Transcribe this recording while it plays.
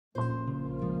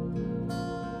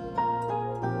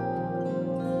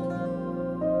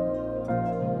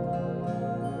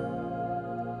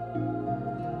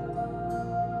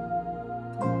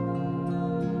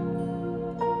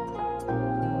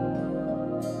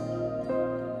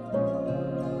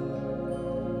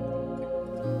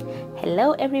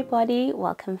Hello everybody,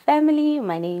 welcome family.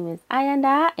 My name is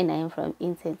Ayanda and I am from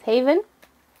Incense Haven.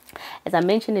 As I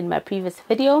mentioned in my previous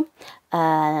video,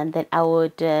 that I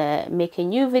would make a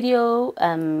new video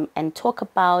and talk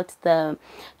about the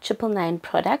 999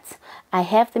 products. I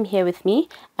have them here with me.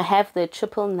 I have the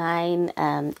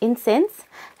 999 incense.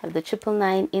 I have the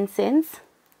 999 incense.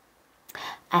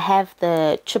 I have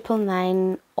the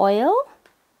 999 oil.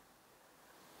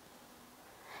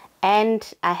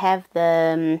 And I have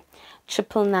the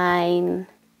 999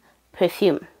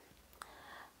 perfume.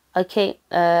 Okay,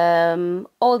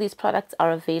 all these products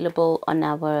are available on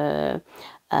our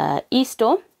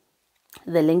e-store.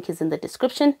 The link is in the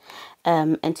description.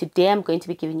 And today I'm going to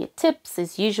be giving you tips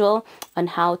as usual on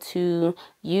how to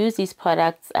use these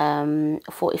products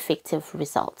for effective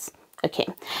results. Okay.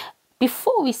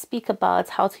 Before we speak about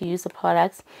how to use the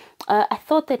products, I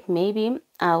thought that maybe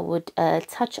I would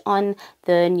touch on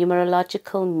the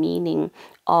numerological meaning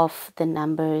of the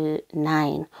number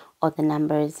 9 or the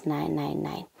numbers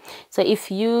 999. So if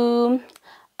you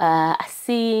are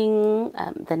seeing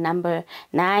the number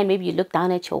 9, maybe you look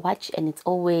down at your watch and it's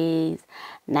always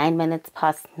 9 minutes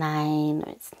past 9, or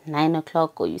it's 9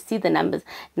 o'clock, or you see the numbers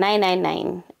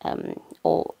 999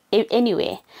 or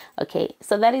anywhere. Okay,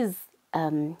 so that is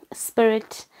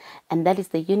spirit, and that is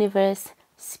the universe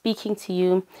speaking to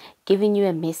you, giving you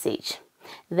a message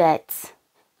that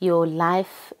your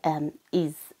life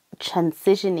is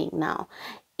transitioning now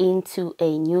into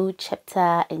a new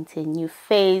chapter, into a new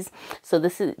phase. So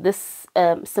this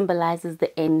symbolizes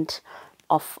the end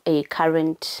of a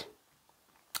current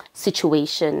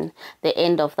situation, the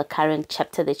end of the current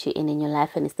chapter that you're in your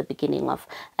life, and it's the beginning of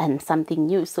something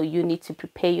new. So you need to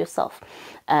prepare yourself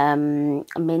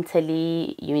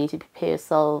mentally, you need to prepare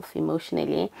yourself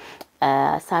emotionally,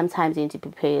 sometimes you need to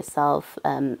prepare yourself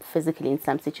physically. In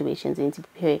some situations you need to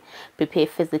prepare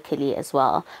physically as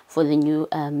well for the new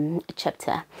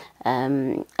chapter,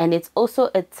 and it's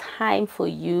also a time for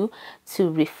you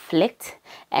to reflect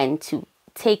and to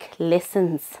take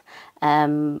lessons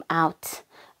out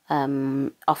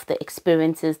of the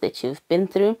experiences that you've been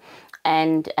through.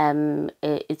 And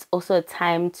it's also a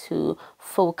time to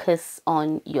focus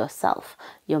on yourself,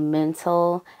 your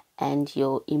mental and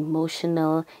your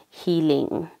emotional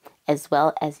healing, as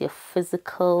well as your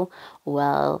physical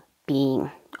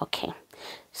well-being. Okay,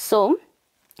 so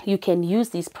you can use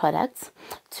these products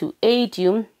to aid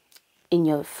you in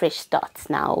your fresh starts.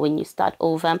 Now when you start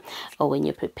over or when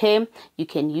you prepare, you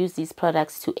can use these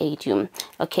products to aid you.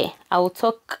 Okay, I will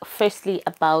talk firstly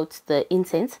about the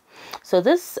incense. So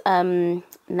this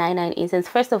 999 incense,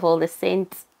 first of all, the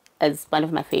scent is one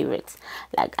of my favorites.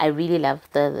 Like, I really love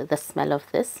the smell of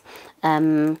this.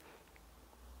 Burn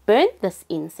this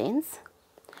incense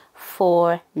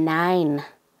for 9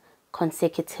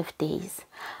 consecutive days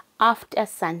after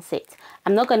sunset.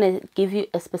 I'm not going to give you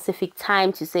a specific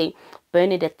time to say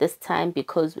burn it at this time,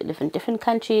 because we live in different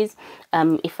countries.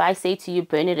 If I say to you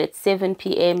burn it at 7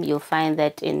 p.m, you'll find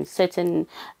that in certain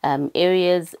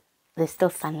areas there's still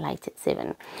sunlight at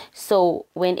 7. So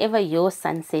whenever your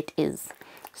sunset is,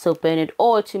 so burn it.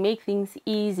 Or to make things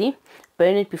easy,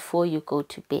 burn it before you go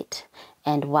to bed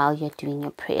and while you're doing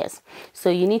your prayers. So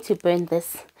you need to burn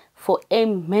this for a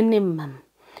minimum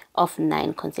of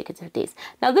 9 consecutive days.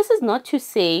 Now this is not to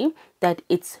say that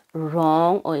it's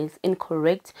wrong or it's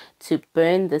incorrect to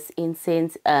burn this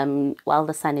incense while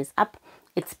the sun is up.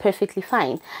 It's perfectly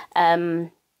fine.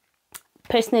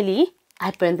 Personally, I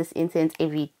burn this incense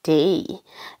every day.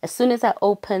 As soon as I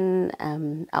open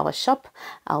our shop,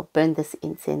 I'll burn this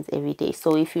incense every day.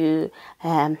 So if you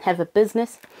have a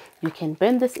business, you can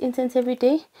burn this incense every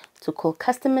day to call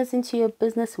customers into your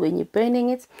business. When you're burning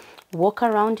it, walk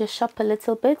around your shop a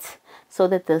little bit so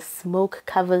that the smoke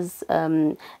covers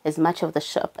as much of the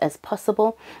shop as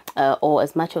possible, or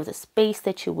as much of the space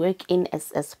that you work in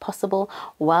as possible,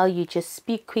 while you just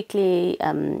speak quickly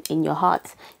in your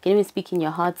heart. You can even speak in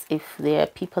your hearts if there are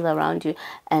people around you,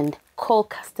 and call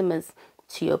customers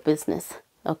to your business.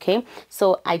 Okay,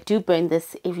 so I do burn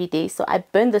this every day. So I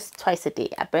burn this twice a day.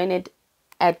 I burn it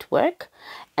at work,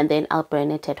 and then I'll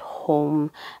burn it at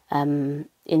home in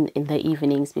the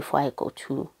evenings before I go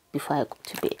to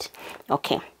bed.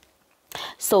 Okay,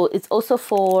 so it's also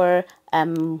for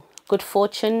good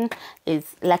fortune.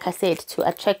 Is, like I said, to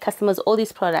attract customers. All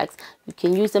these products, you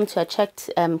can use them to attract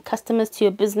customers to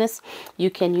your business. You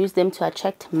can use them to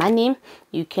attract money.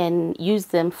 You can use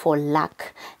them for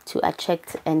luck, to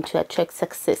attract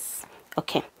success.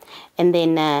 Okay, and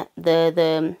then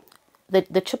the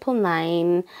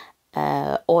 999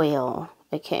 oil.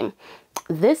 Okay,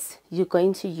 this you're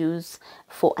going to use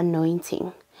for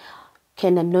anointing.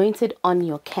 Can anoint it on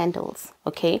your candles.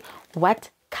 Okay, what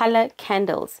color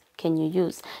candles can you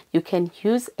use? You can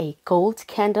use a gold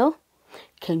candle,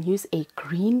 you can use a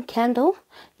green candle,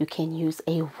 you can use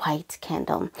a white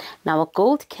candle. Now, a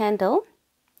gold candle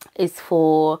is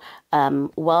for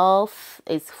wealth,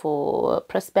 is for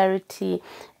prosperity,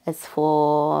 is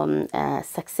for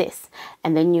success.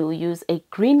 And then you use a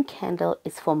green candle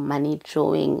is for money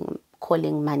drawing,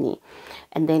 calling money.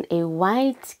 And then a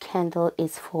white candle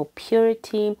is for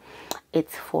purity,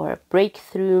 it's for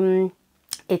breakthrough,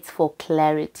 it's for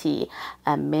clarity,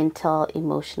 mental,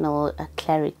 emotional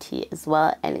clarity as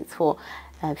well. And it's for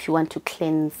if you want to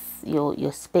cleanse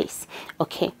your space.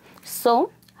 Okay,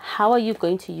 so how are you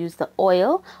going to use the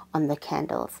oil on the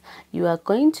candles? You are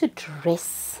going to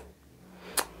dress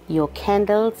your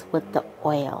candles with the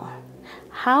oil.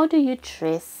 How do you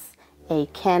dress a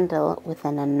candle with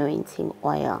an anointing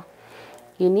oil?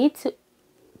 You need to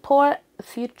pour a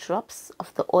few drops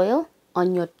of the oil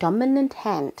on your dominant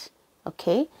hand,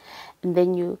 okay? And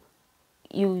then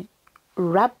you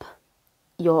rub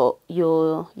your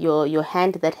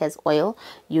hand that has oil,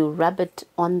 you rub it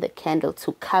on the candle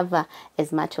to cover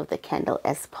as much of the candle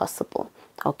as possible,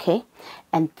 okay?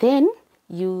 And then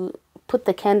you put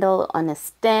the candle on a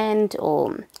stand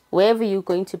or wherever you're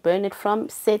going to burn it from,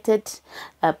 set it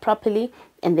properly,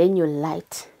 and then you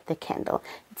light the candle.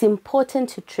 It's important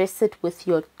to dress it with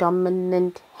your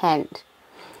dominant hand,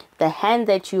 the hand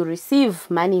that you receive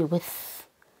money with,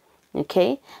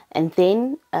 okay? And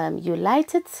then you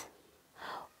light it.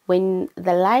 When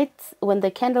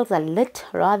the candles are lit,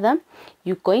 rather,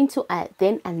 you're going to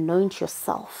then anoint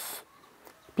yourself.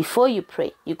 Before you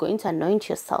pray, you're going to anoint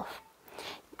yourself.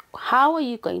 How are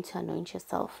you going to anoint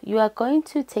yourself? You are going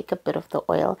to take a bit of the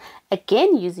oil,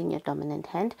 again using your dominant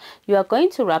hand. You are going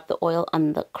to rub the oil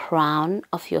on the crown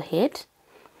of your head.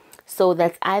 So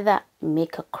that's either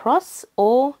make a cross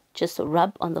or just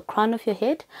rub on the crown of your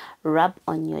head, rub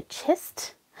on your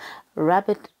chest, rub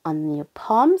it on your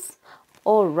palms,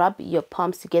 or rub your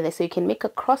palms together. So you can make a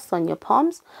cross on your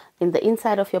palms, in the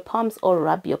inside of your palms, or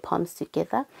rub your palms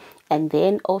together. And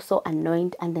then also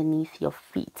anoint underneath your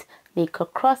feet. Make a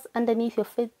cross underneath your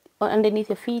feet, or underneath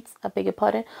your feet, I beg your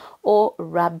pardon, or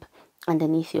rub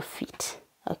underneath your feet.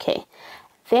 Okay.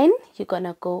 Then you're going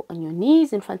to go on your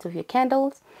knees in front of your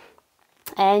candles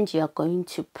and you're going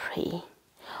to pray.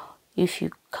 If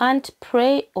you can't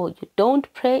pray or you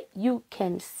don't pray, you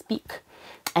can speak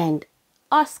and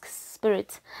ask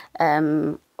Spirit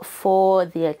for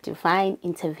their divine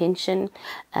intervention.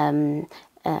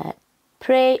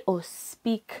 Pray or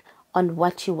speak on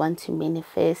what you want to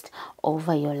manifest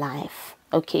over your life.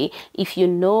 Okay, if you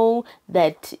know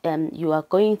that you are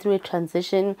going through a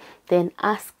transition, then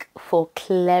ask for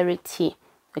clarity.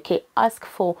 Okay, ask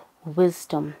for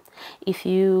wisdom. If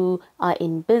you are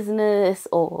in business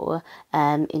or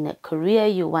in a career,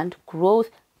 you want growth,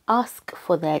 ask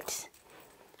for that.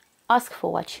 Ask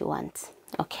for what you want.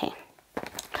 Okay.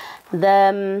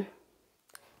 The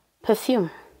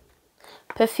perfume.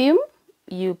 Perfume,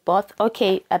 you bought.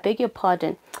 Okay, I beg your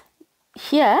pardon.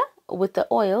 Here, with the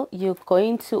oil, you're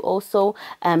going to also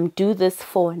do this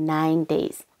for 9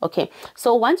 days. Okay,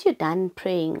 so once you're done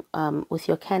praying with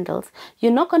your candles,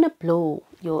 you're not going to blow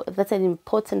your, that's an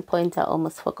important point I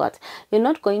almost forgot. You're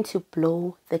not going to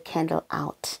blow the candle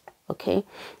out. Okay,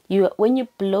 when you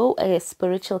blow a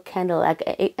spiritual candle, like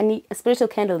a spiritual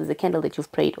candle is a candle that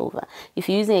you've prayed over. If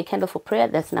you're using a candle for prayer,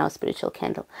 that's now a spiritual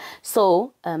candle.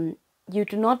 So you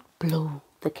do not blow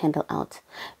the candle out.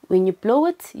 When you blow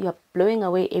it, you're blowing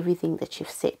away everything that you've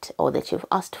said or that you've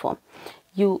asked for.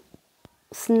 You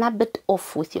snub it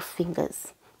off with your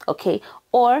fingers. Okay,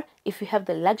 or if you have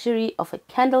the luxury of a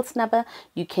candle snubber,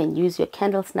 you can use your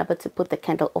candle snubber to put the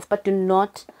candle off, but do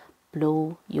not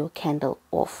blow your candle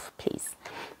off, please.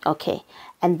 Okay,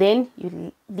 and then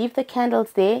you leave the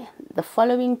candles there. The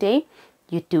following day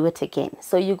you do it again.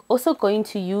 So you're also going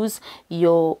to use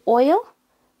your oil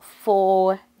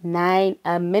for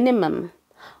a minimum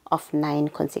of 9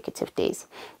 consecutive days,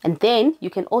 and then you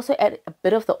can also add a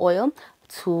bit of the oil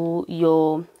to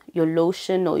your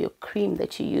lotion or your cream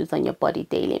that you use on your body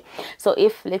daily. So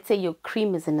if, let's say, your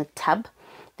cream is in a tub,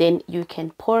 then you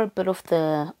can pour a bit of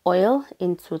the oil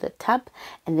into the tub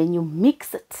and then you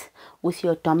mix it with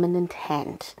your dominant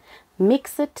hand.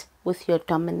 Mix it with your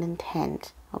dominant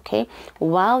hand, okay,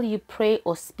 while you pray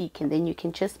or speak, and then you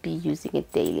can just be using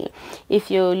it daily.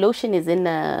 If your lotion is in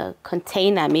a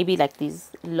container, maybe like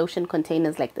these lotion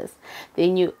containers like this,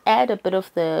 then you add a bit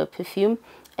of the perfume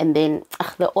and then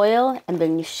the oil, and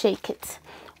then you shake it.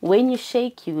 When you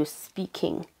shake, you're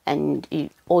speaking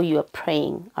or you are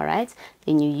praying. All right,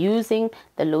 then you're using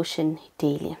the lotion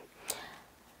daily.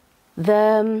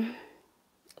 The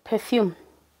perfume.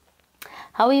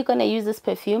 How are you going to use this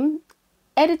perfume?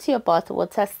 Add it to your bath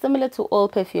water, similar to all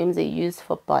perfumes they use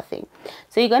for bathing.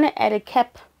 So you're going to add a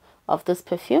cap of this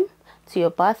perfume to your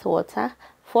bath water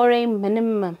for a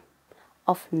minimum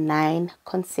of 9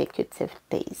 consecutive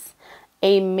days.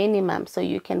 A minimum. So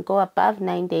you can go above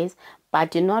 9 days,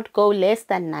 but do not go less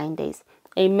than 9 days.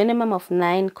 A minimum of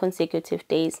 9 consecutive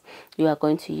days you are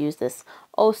going to use this.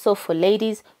 Also for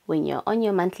ladies, when you're on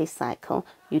your monthly cycle,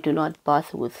 you do not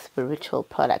bath with spiritual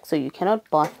products. So you cannot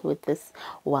bath with this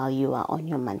while you are on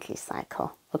your monthly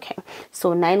cycle. Okay,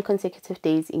 so 9 consecutive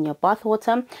days in your bath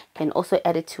water. You can also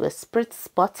add it to a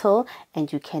spritz bottle,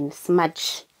 and you can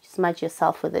smudge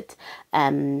yourself with it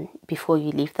before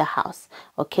you leave the house.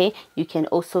 Okay, you can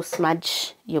also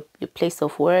smudge your place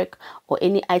of work, or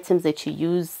any items that you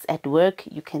use at work.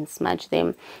 You can smudge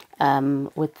them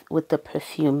with the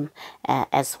perfume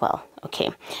as well.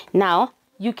 Okay, now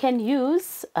you can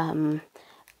use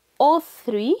all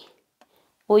 3,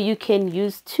 or you can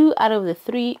use 2 out of the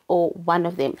 3, or 1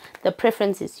 of them. The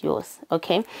preference is yours.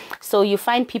 Okay, so you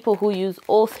find people who use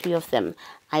all 3 of them.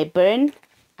 I burn,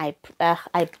 I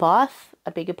bath, I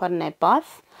beg your pardon, I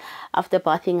bath. After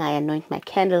bathing, I anoint my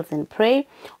candles and pray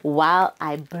while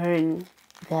I burn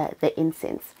the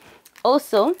incense.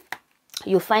 Also,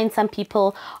 you'll find some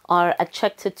people are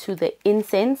attracted to the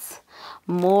incense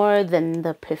more than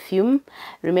the perfume.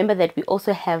 Remember that we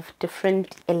also have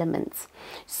different elements.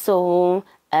 So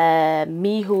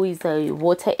me, who is a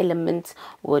water element,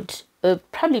 would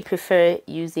probably prefer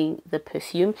using the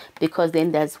perfume, because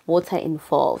then there's water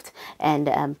involved, and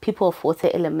people of water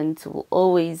elements will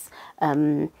always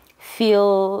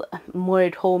feel more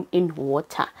at home in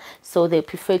water, so they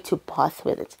prefer to bath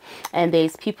with it. And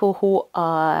there's people who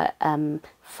are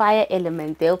fire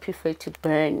element, they'll prefer to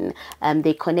burn.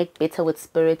 They connect better with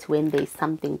spirit when there's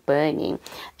something burning.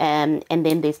 And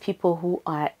then there's people who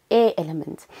are air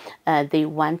element, they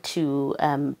want to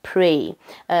pray.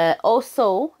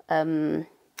 Also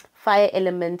fire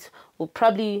element will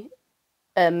probably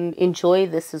enjoy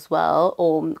this as well,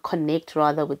 or connect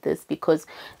rather with this, because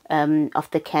of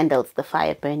the candles, the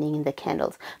fire burning in the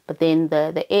candles. But then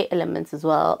the air elements as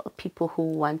well, people who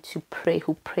want to pray,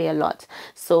 who pray a lot,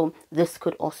 so this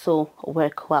could also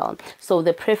work well. So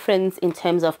the preference in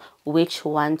terms of which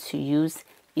one to use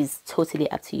is totally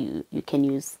up to you. You can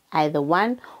use either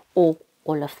one or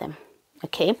all of them.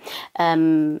 Okay,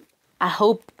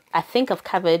 I think I've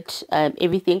covered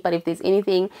everything, but if there's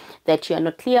anything that you are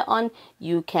not clear on,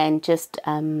 you can just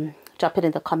drop it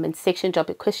in the comment section, drop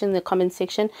a question in the comment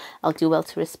section. I'll do well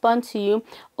to respond to you.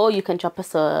 Or you can drop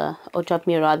us drop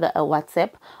me rather a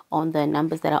WhatsApp on the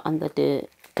numbers that are on the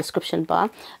description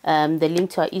bar. The link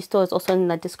to our e-store is also in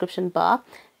the description bar.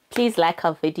 Please like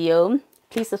our video.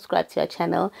 Please subscribe to our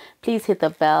channel. Please hit the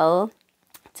bell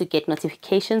to get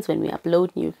notifications when we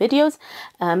upload new videos.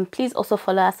 Please also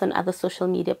follow us on other social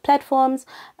media platforms.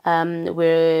 We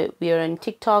are on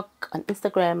TikTok, on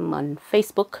Instagram, on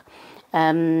Facebook.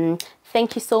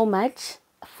 Thank you so much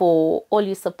for all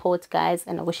your support, guys,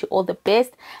 and I wish you all the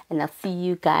best, and I'll see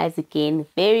you guys again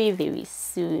very, very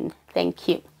soon. Thank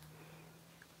you.